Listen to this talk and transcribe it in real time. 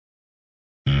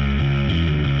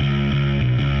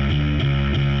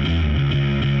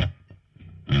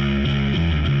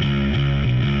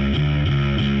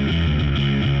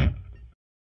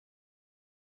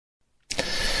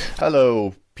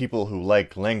Hello, people who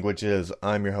like languages.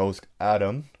 I'm your host,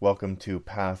 Adam. Welcome to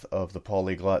Path of the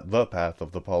Polyglot, The Path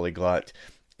of the Polyglot,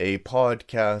 a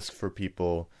podcast for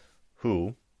people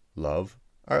who love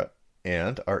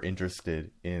and are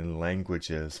interested in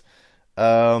languages.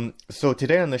 So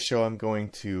today on the show, I'm going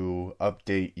to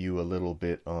update you a little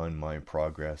bit on my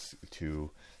progress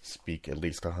to speak at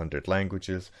least 100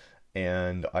 languages.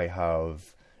 And I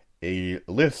have a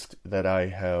list that I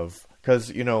have,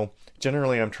 because,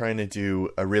 generally I'm trying to do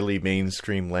a really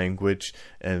mainstream language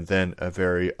and then a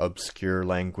very obscure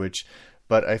language.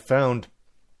 But I found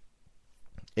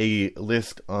a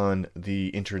list on the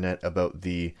internet about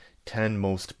the 10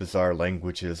 most bizarre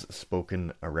languages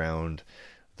spoken around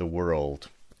the world.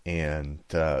 And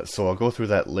so I'll go through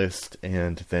that list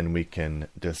and then we can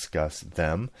discuss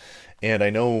them. And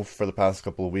I know for the past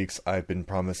couple of weeks I've been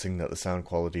promising that the sound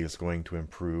quality is going to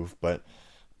improve, but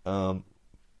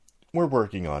we're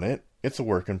working on it. It's a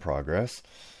work in progress.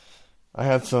 I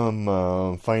had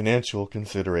some financial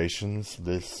considerations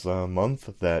this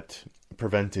month that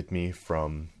prevented me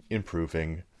from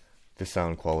improving the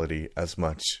sound quality as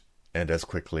much and as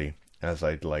quickly as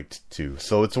I'd liked to.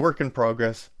 So it's a work in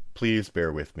progress. Please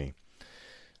bear with me.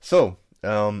 So,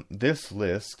 this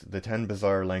list, the 10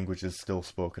 bizarre languages still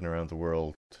spoken around the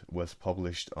world, was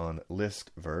published on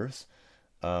Listverse.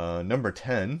 Number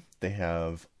 10, they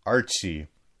have Archi.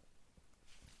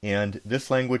 And this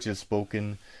language is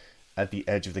spoken at the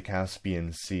edge of the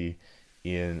Caspian Sea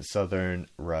in southern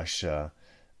Russia.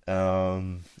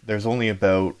 There's only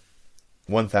about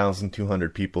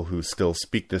 1,200 people who still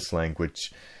speak this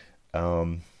language.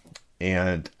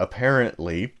 And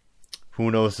apparently,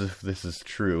 who knows if this is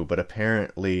true, but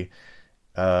apparently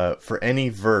for any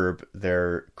verb,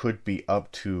 there could be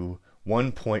up to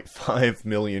 1.5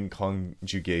 million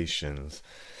conjugations.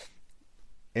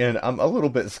 And I'm a little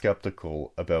bit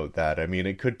skeptical about that. I mean,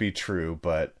 it could be true,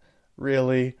 but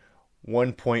really?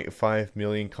 1.5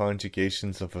 million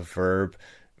conjugations of a verb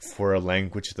for a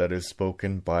language that is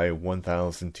spoken by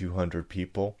 1,200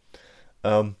 people?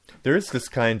 There is this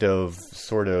kind of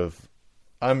sort of,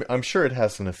 I'm sure it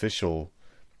has an official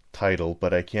title,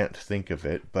 but I can't think of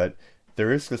it. But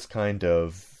there is this kind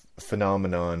of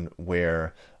phenomenon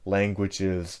where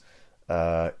languages,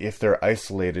 if they're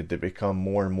isolated, they become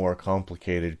more and more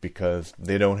complicated because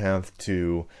they don't have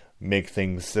to make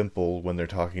things simple when they're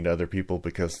talking to other people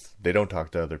because they don't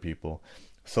talk to other people.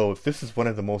 So if this is one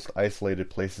of the most isolated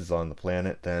places on the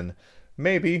planet, then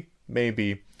maybe.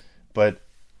 But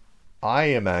I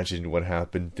imagined what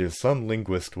happened is some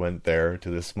linguist went there to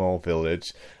this small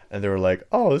village and they were like,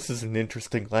 oh, this is an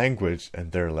interesting language.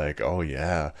 And they're like, oh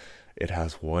yeah, it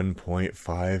has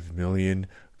 1.5 million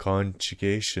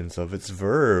conjugations of its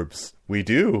verbs. We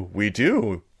do.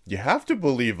 You have to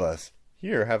believe us.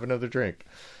 Here, have another drink.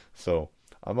 So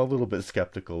I'm a little bit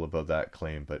skeptical about that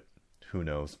claim, but who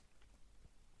knows.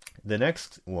 The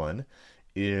next one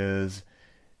is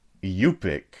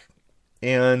Yupik.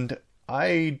 And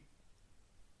I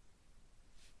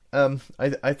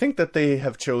think that they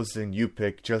have chosen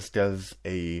Yupik just as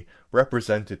a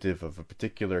representative of a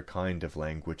particular kind of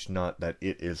language, not that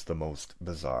it is the most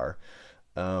bizarre.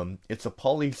 It's a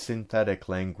polysynthetic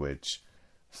language,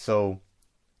 so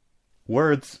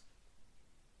words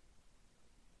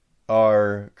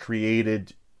are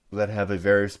created that have a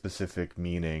very specific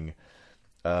meaning.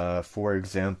 For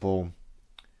example,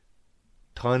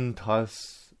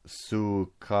 Tantas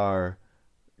Sukar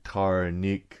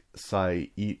Karnik Sai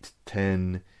Eat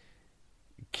Ten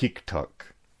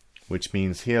Kiktuk, which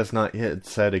means he has not yet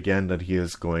said again that he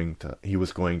was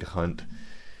going to hunt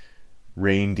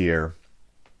reindeer.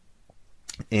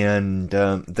 And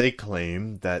they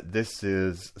claim that this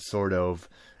is sort of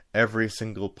every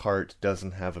single part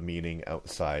doesn't have a meaning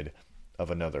outside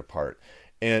of another part.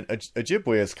 And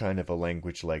Ojibwe is kind of a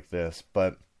language like this,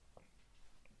 but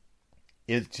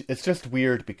it's just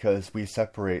weird because we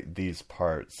separate these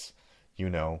parts,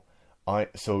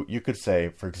 So you could say,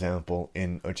 for example,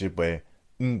 in Ojibwe,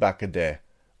 Mbakade,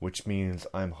 which means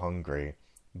I'm hungry,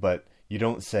 but you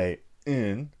don't say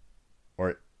in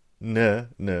or you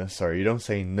don't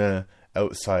say n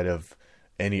outside of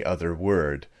any other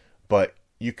word, but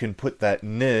you can put that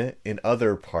n in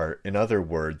other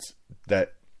words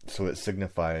that so it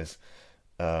signifies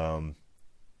I,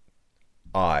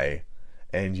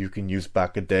 and you can use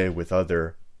bakade with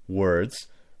other words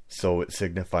so it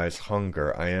signifies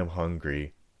hunger. I am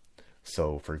hungry.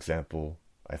 So for example,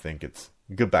 I think it's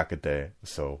gubakade,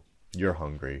 so you're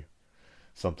hungry,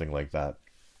 something like that.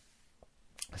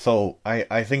 So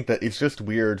I think that it's just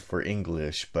weird for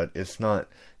English, but it's not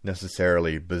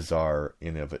necessarily bizarre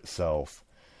in of itself.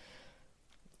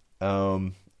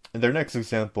 their next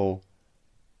example,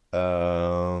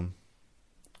 um,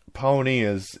 Pawnee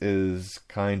is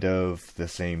kind of the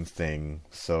same thing.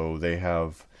 So they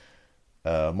have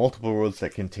multiple words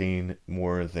that contain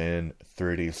more than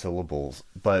 30 syllables.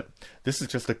 But this is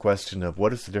just a question of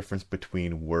what is the difference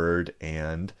between word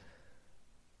and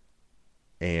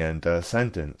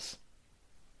sentence.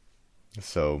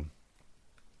 So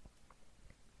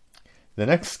the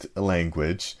next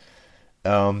language,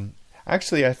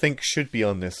 actually I think should be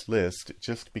on this list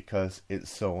just because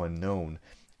it's so unknown,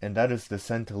 and that is the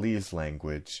Sentinelese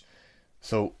language.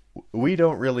 So we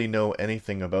don't really know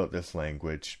anything about this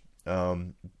language.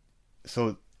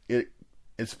 So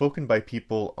it's spoken by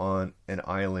people on an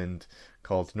island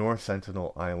called North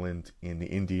Sentinel Island in the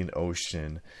Indian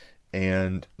Ocean.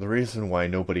 And the reason why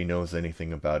nobody knows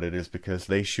anything about it is because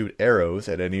they shoot arrows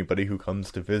at anybody who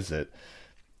comes to visit.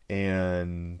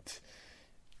 And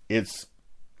it's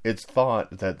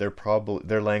thought that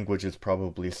their language is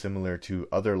probably similar to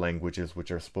other languages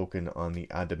which are spoken on the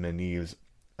Adam and Eve's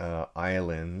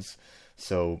islands.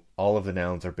 So all of the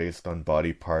nouns are based on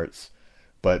body parts,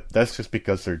 but that's just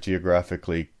because they're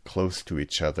geographically close to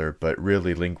each other. But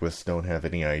really, linguists don't have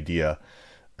any idea.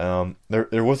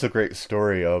 There was a great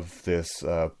story of this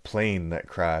plane that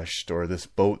crashed, or this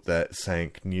boat that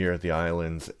sank near the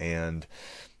islands, and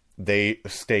they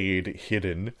stayed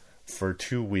hidden for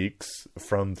 2 weeks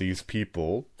from these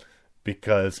people,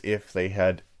 because if they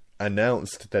had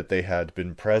announced that they had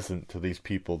been present to these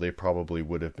people, they probably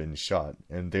would have been shot.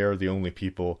 And they're the only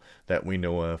people that we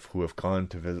know of who have gone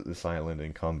to visit this island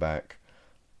and come back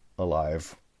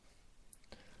alive.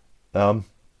 The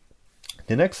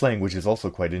next language is also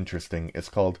quite interesting. It's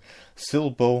called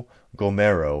Silbo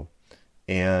Gomero,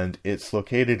 and it's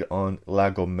located on La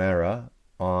Gomera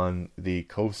on the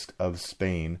coast of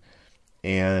Spain,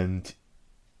 and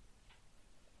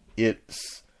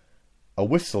it's a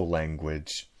whistle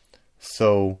language.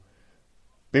 So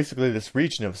basically this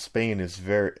region of Spain is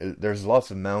there's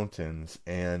lots of mountains,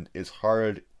 and it's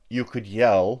hard. You could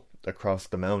yell across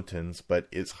the mountains, but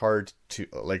it's hard to,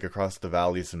 like, across the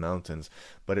valleys and mountains,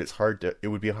 but it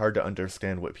would be hard to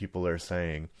understand what people are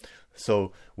saying.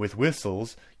 So with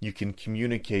whistles, you can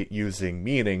communicate using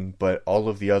meaning, but all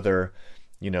of the other,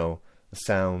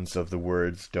 sounds of the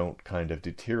words don't kind of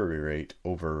deteriorate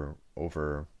over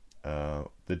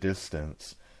the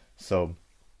distance. So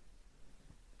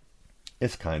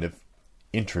it's kind of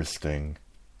interesting.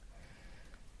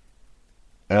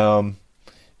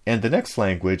 And the next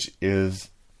language is,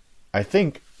 I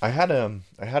think, I had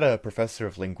a professor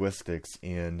of linguistics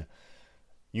in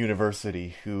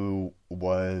university who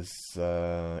was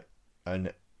an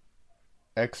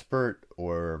expert,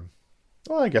 or,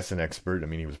 well, I guess an expert. I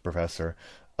mean, he was a professor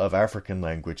of African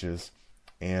languages,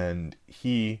 and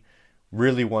he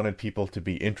really wanted people to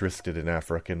be interested in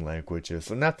African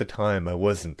languages. And at the time, I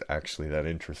wasn't actually that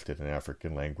interested in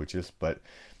African languages, but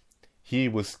he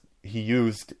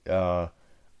used,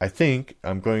 I think,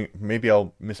 maybe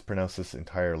I'll mispronounce this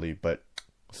entirely, but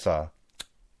sa.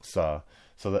 So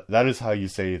that is how you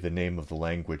say the name of the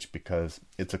language, because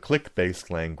it's a click-based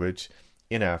language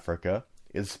in Africa.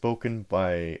 It's spoken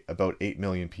by about 8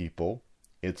 million people.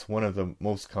 It's one of the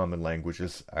most common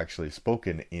languages actually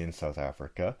spoken in South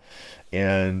Africa.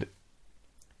 And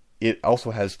it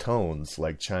also has tones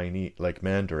like Chinese, like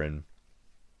Mandarin.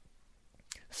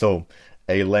 So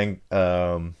a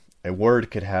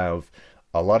word could have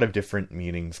a lot of different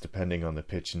meanings depending on the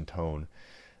pitch and tone.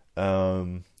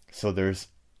 So there's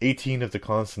 18 of the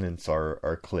consonants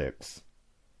are clicks.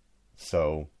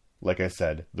 So, like I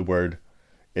said, the word,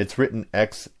 it's written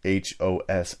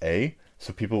Xosa,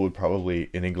 so people would probably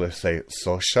in English say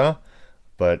sosha,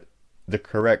 but the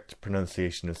correct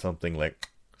pronunciation is something like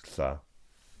sa.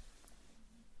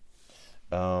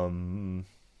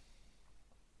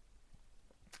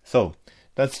 So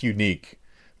that's unique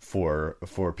for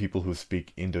people who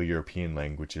speak Indo-European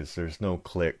languages. There's no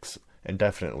clicks, and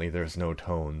definitely there's no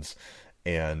tones,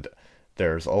 and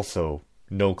there's also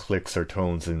no clicks or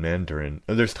tones in Mandarin.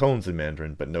 There's tones in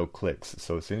Mandarin, but no clicks.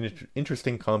 So it's an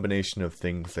interesting combination of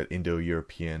things that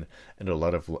Indo-European and a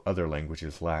lot of other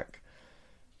languages lack.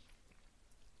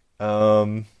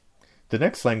 The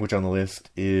next language on the list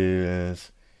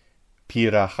is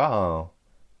Pirahao,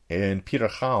 and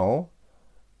Pirahao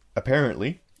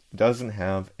apparently doesn't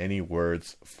have any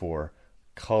words for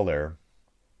color.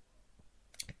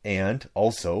 And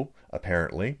also,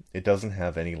 apparently, it doesn't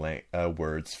have any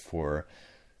words for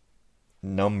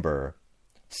number.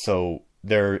 So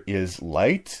there is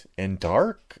light and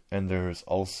dark, and there's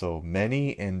also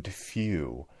many and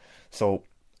few. So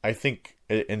I think,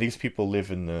 and these people live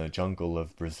in the jungle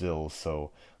of Brazil,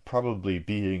 so probably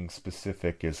being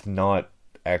specific is not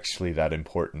actually that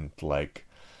important. Like,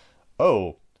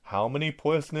 oh, how many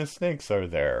poisonous snakes are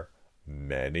there?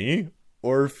 Many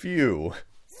or few?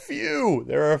 Few!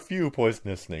 There are a few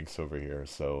poisonous snakes over here,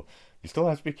 so you still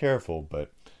have to be careful,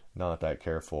 but not that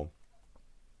careful.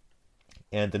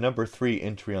 And the number 3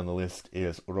 entry on the list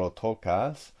is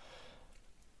Rotokas.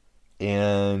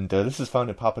 And this is found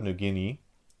in Papua New Guinea.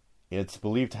 It's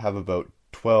believed to have about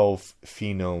 12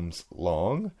 phonemes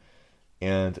long.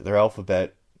 And their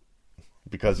alphabet,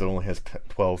 because it only has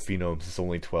 12 phonemes, it's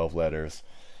only 12 letters.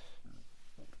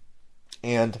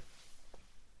 And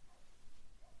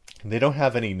they don't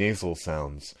have any nasal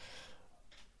sounds.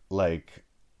 Like,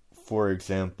 for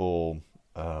example,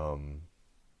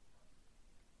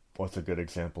 what's a good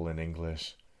example in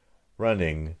English?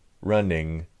 Running,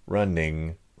 running,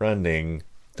 running, running.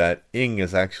 That ing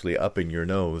is actually up in your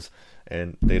nose,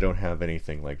 and they don't have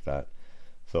anything like that.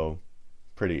 So,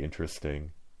 pretty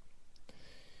interesting.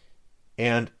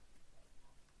 And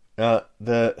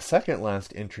the second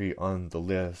last entry on the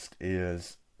list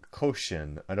is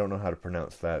Koshin. I don't know how to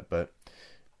pronounce that, but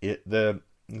the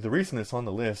reason it's on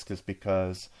the list is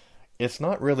because it's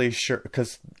not really sure,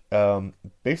 because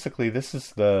basically this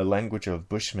is the language of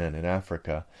Bushmen in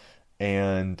Africa,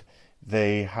 and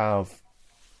they're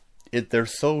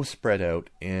so spread out,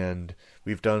 and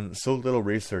we've done so little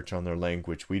research on their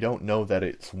language. We don't know that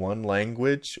it's one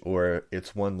language, or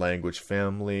it's one language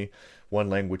family, one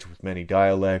language with many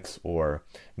dialects, or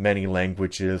many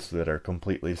languages that are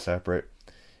completely separate.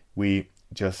 We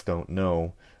just don't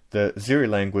know. The Ziri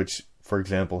language, for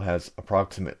example, has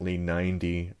approximately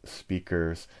 90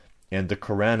 speakers, and the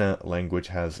Korana language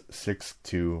has 6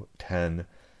 to 10.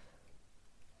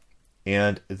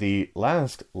 And the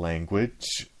last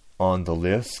language on the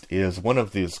list is one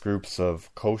of these groups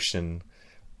of Koshin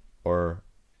or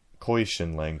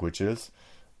Khoisan languages,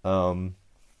 and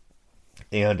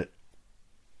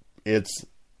it's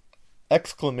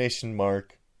XOO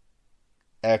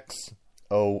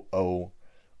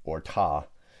or Ta.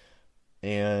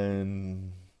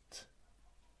 And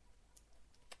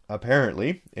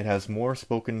apparently it has more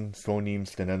spoken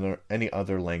phonemes than any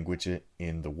other language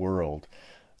in the world.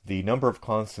 The number of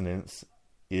consonants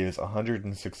is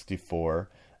 164,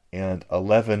 and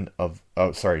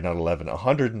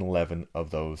 111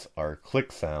 of those are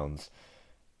click sounds.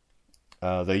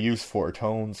 They use 4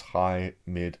 tones: high,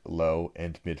 mid, low,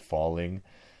 and mid-falling,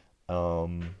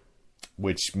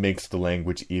 which makes the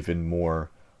language even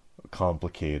more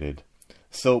complicated.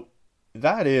 So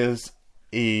that is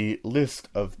a list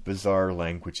of bizarre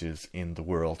languages in the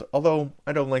world. Although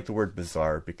I don't like the word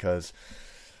bizarre, because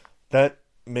that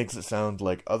makes it sound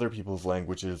like other people's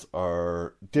languages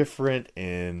are different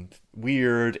and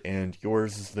weird, and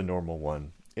yours is the normal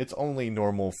one. It's only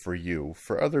normal for you.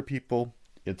 For other people,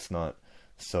 it's not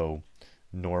so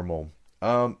normal.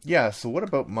 So what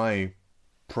about my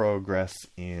progress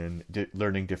in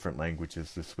learning different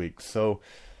languages this week? So,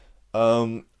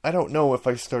 I don't know if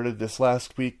I started this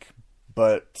last week,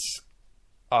 but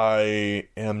I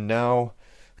am now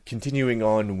continuing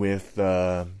on with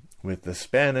the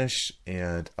Spanish,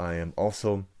 and I am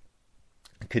also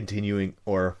continuing,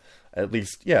 or at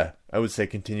least, I would say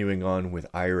continuing on with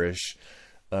Irish.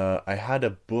 I had a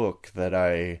book that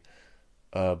I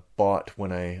bought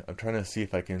when I'm trying to see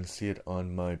if I can see it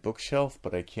on my bookshelf,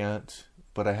 but I can't.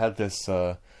 But I had this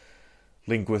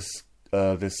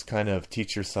this kind of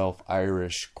teach yourself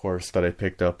Irish course that I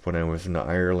picked up when I was in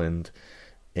Ireland,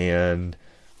 and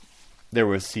there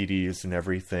was CDs and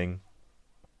everything.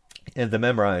 And the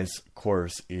Memrise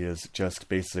course is just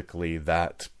basically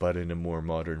that, but in a more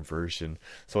modern version.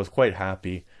 So I was quite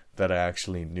happy that I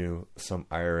actually knew some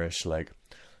Irish, like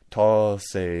Tá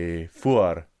sé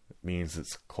fuar means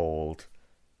it's cold.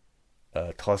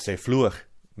 Tá sé fluach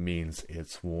means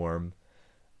it's warm.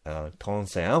 Tá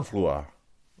sé an fluar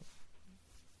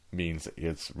means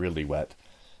it's really wet.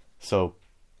 So,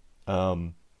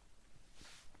 I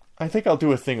think I'll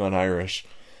do a thing on Irish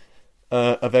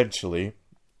eventually.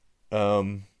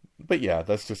 But yeah,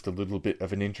 that's just a little bit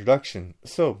of an introduction.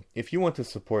 So, if you want to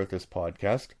support this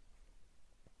podcast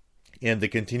and the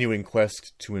continuing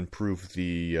quest to improve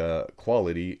the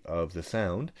quality of the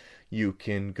sound, you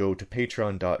can go to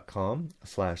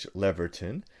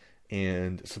patreon.com/Leverton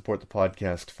and support the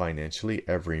podcast financially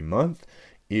every month.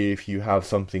 If you have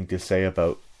something to say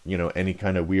about, any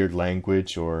kind of weird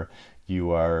language, or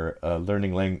you are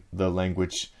learning the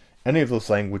language, any of those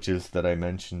languages that I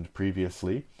mentioned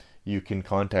previously, you can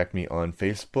contact me on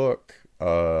Facebook.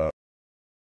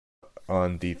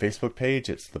 On the Facebook page,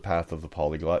 it's The Path of the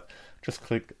Polyglot. just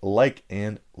click like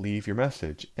and leave your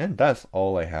message. And that's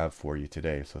all I have for you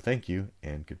today. So thank you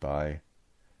and goodbye.